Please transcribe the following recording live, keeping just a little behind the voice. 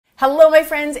Hello my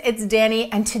friends, it's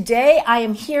Danny, and today I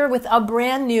am here with a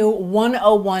brand new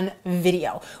 101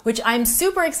 video, which I'm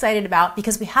super excited about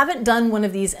because we haven't done one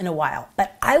of these in a while.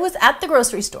 But I was at the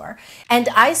grocery store and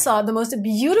I saw the most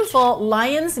beautiful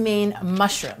lion's mane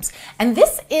mushrooms. And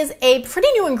this is a pretty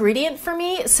new ingredient for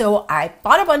me, so I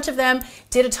bought a bunch of them,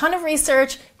 did a ton of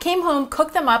research, came home,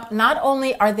 cooked them up. Not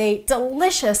only are they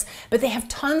delicious, but they have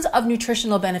tons of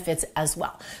nutritional benefits as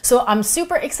well. So I'm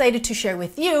super excited to share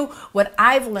with you what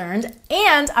I've learned,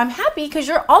 and I'm happy because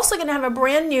you're also going to have a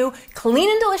brand new clean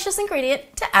and delicious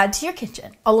ingredient to add to your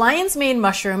kitchen. A lion's mane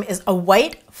mushroom is a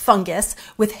white fungus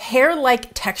with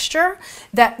hair-like texture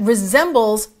that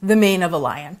resembles the mane of a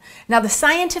lion. Now, the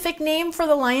scientific name for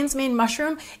the lion's mane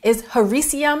mushroom is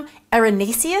Hieracium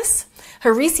Erinaceus.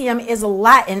 Hieracium is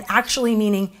Latin, actually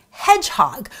meaning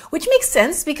hedgehog, which makes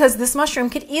sense because this mushroom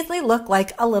could easily look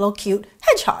like a little cute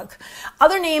hedgehog.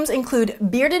 Other names include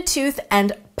bearded tooth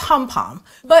and pom-pom,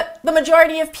 but the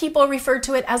majority of people refer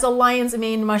to it as a lion's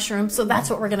mane mushroom, so that's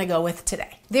what we're going to go with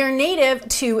today. They're native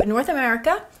to North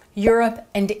America, Europe,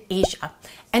 and Asia.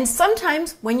 And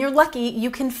sometimes, when you're lucky, you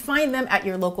can find them at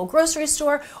your local grocery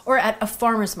store or at a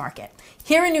farmer's market.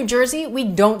 Here in New Jersey, we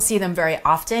don't see them very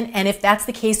often, and if that's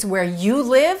the case where you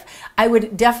live, I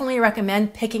would definitely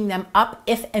recommend picking them up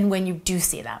if and when you do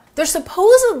see them. They're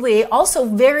supposedly also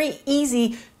very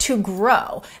easy to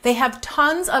grow. They have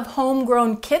tons of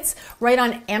homegrown kits right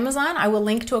on Amazon. I will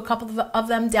link to a couple of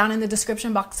them down in the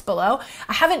description box below.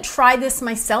 I haven't tried this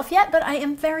myself yet, but I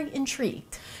am very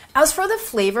intrigued. As for the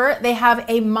flavor, they have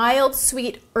a mild,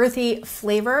 sweet, earthy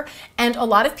flavor, and a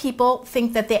lot of people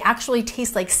think that they actually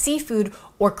taste like seafood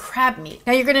or crab meat.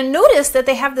 Now you're going to notice that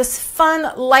they have this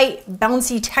fun, light,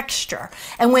 bouncy texture,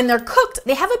 and when they're cooked,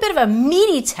 they have a bit of a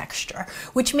meaty texture,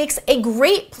 which makes a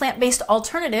great plant-based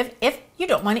alternative if you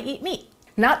don't want to eat meat.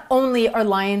 Not only are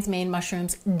lion's mane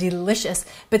mushrooms delicious,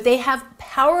 but they have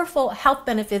powerful health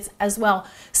benefits as well,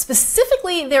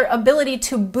 specifically their ability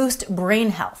to boost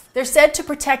brain health. They're said to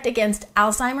protect against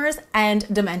Alzheimer's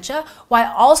and dementia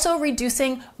while also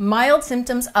reducing mild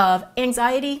symptoms of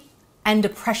anxiety and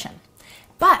depression.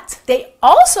 But they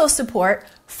also support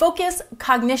focus,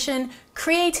 cognition,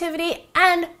 creativity,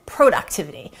 and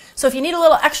productivity. So if you need a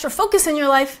little extra focus in your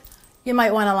life, you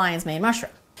might want a lion's mane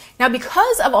mushroom. Now,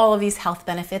 because of all of these health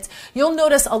benefits, you'll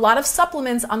notice a lot of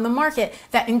supplements on the market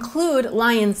that include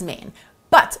lion's mane.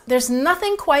 But there's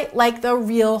nothing quite like the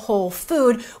real whole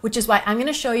food, which is why I'm going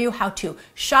to show you how to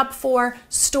shop for,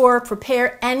 store,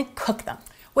 prepare, and cook them.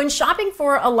 When shopping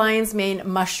for a lion's mane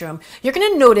mushroom, you're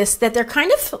going to notice that they're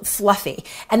kind of fluffy,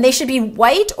 and they should be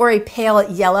white or a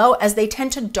pale yellow as they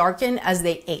tend to darken as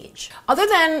they age. Other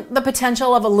than the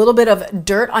potential of a little bit of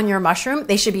dirt on your mushroom,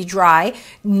 they should be dry,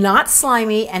 not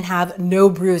slimy, and have no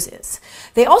bruises.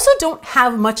 They also don't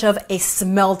have much of a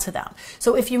smell to them.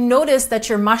 So if you notice that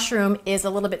your mushroom is a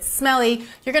little bit smelly,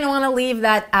 you're going to want to leave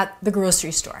that at the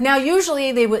grocery store. Now,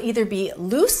 usually they will either be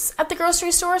loose at the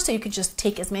grocery store, so you could just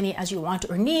take as many as you want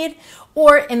or need,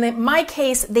 or in my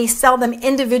case, they sell them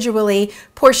individually,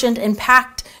 portioned and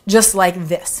packed just like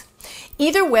this.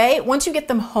 Either way, once you get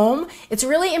them home, it's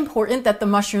really important that the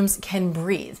mushrooms can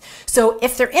breathe. So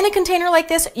if they're in a container like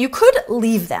this, you could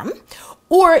leave them,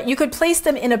 or you could place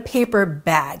them in a paper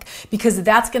bag because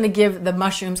that's going to give the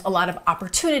mushrooms a lot of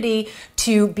opportunity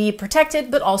to be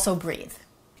protected but also breathe.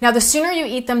 Now, the sooner you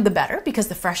eat them, the better, because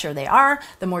the fresher they are,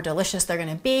 the more delicious they're going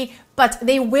to be, but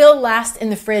they will last in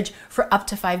the fridge for up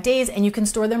to 5 days, and you can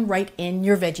store them right in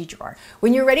your veggie drawer.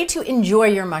 When you're ready to enjoy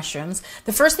your mushrooms,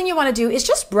 the first thing you want to do is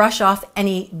just brush off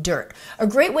any dirt. A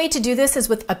great way to do this is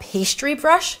with a pastry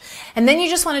brush, and then you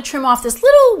just want to trim off this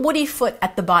little woody foot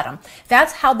at the bottom.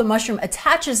 That's how the mushroom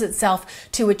attaches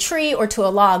itself to a tree or to a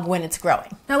log when it's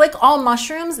growing. Now, like all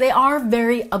mushrooms, they are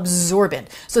very absorbent,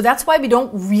 so that's why we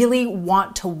don't really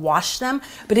want to wash them,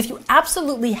 but if you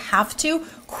absolutely have to,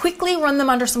 quickly run them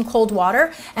under some cold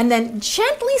water and then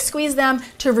gently squeeze them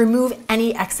to remove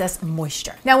any excess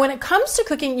moisture. Now, when it comes to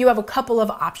cooking, you have a couple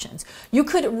of options. You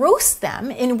could roast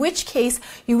them, in which case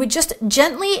you would just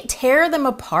gently tear them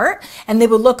apart and they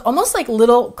would look almost like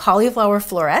little cauliflower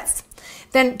florets.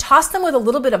 Then toss them with a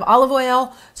little bit of olive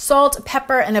oil, salt,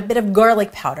 pepper, and a bit of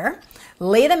garlic powder.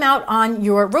 Lay them out on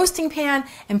your roasting pan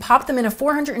and pop them in a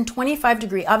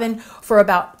 425-degree oven for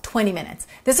about 20 minutes.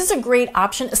 This is a great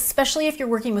option, especially if you're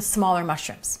working with smaller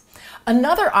mushrooms.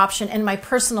 Another option, and my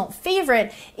personal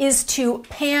favorite, is to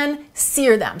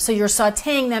pan-sear them. So you're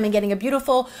sauteing them and getting a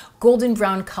beautiful golden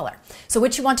brown color. So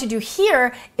what you want to do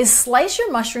here is slice your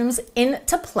mushrooms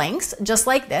into planks, just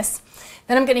like this.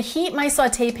 Then I'm going to heat my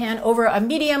saute pan over a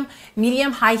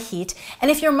medium-high heat.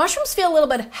 And if your mushrooms feel a little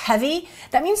bit heavy,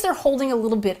 that means they're holding a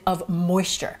little bit of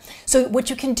moisture. So what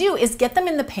you can do is get them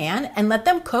in the pan and let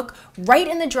them cook right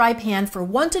in the dry pan for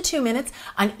 1 to 2 minutes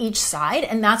on each side.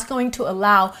 And that's going to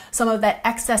allow some of that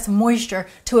excess moisture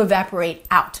to evaporate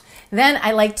out. Then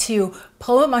I like to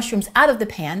pull the mushrooms out of the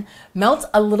pan, melt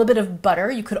a little bit of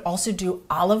butter. You could also do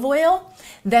olive oil.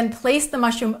 Then place the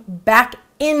mushroom back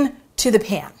into the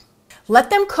pan. Let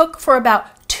them cook for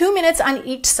about 2 minutes on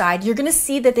each side. You're gonna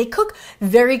see that they cook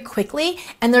very quickly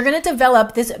and they're gonna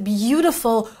develop this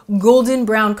beautiful golden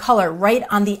brown color right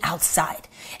on the outside.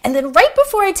 And then right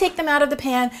before I take them out of the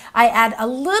pan, I add a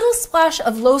little splash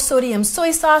of low sodium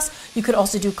soy sauce. You could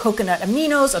also do coconut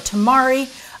aminos or tamari,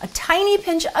 a tiny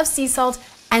pinch of sea salt,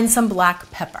 and some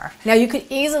black pepper. Now you could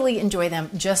easily enjoy them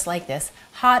just like this,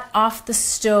 hot off the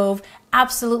stove.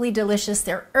 Absolutely delicious.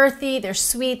 They're earthy, they're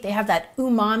sweet, they have that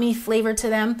umami flavor to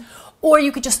them. Or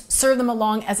you could just serve them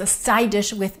along as a side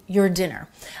dish with your dinner.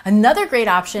 Another great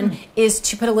option is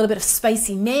to put a little bit of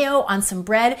spicy mayo on some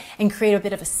bread and create a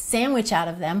bit of a sandwich out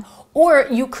of them. Or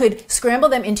you could scramble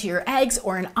them into your eggs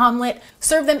or an omelet,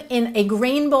 serve them in a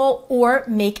grain bowl, or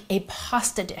make a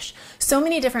pasta dish. So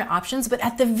many different options, but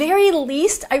at the very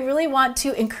least, I really want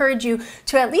to encourage you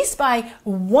to at least buy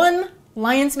one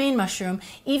lion's mane mushroom,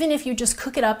 even if you just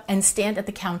cook it up and stand at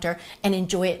the counter and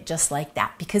enjoy it just like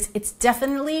that, because it's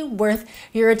definitely worth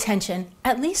your attention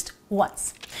at least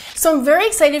once. So I'm very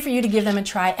excited for you to give them a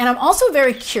try, and I'm also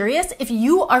very curious if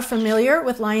you are familiar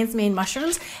with lion's mane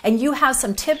mushrooms and you have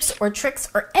some tips or tricks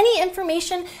or any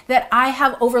information that I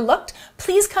have overlooked.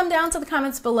 Please come down to the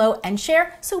comments below and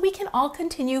share so we can all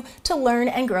continue to learn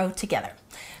and grow together.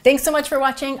 Thanks so much for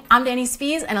watching. I'm Dani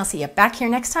Spies, and I'll see you back here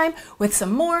next time with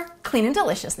some more clean and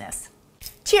deliciousness.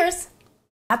 Cheers!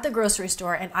 At the grocery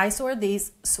store, and I saw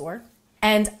these,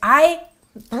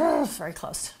 very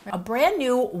close. A brand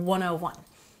new 101.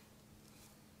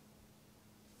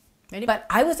 Ready? But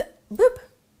I was,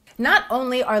 not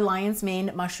only are lion's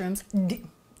mane mushrooms,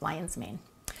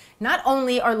 not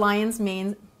only are lion's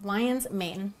mane,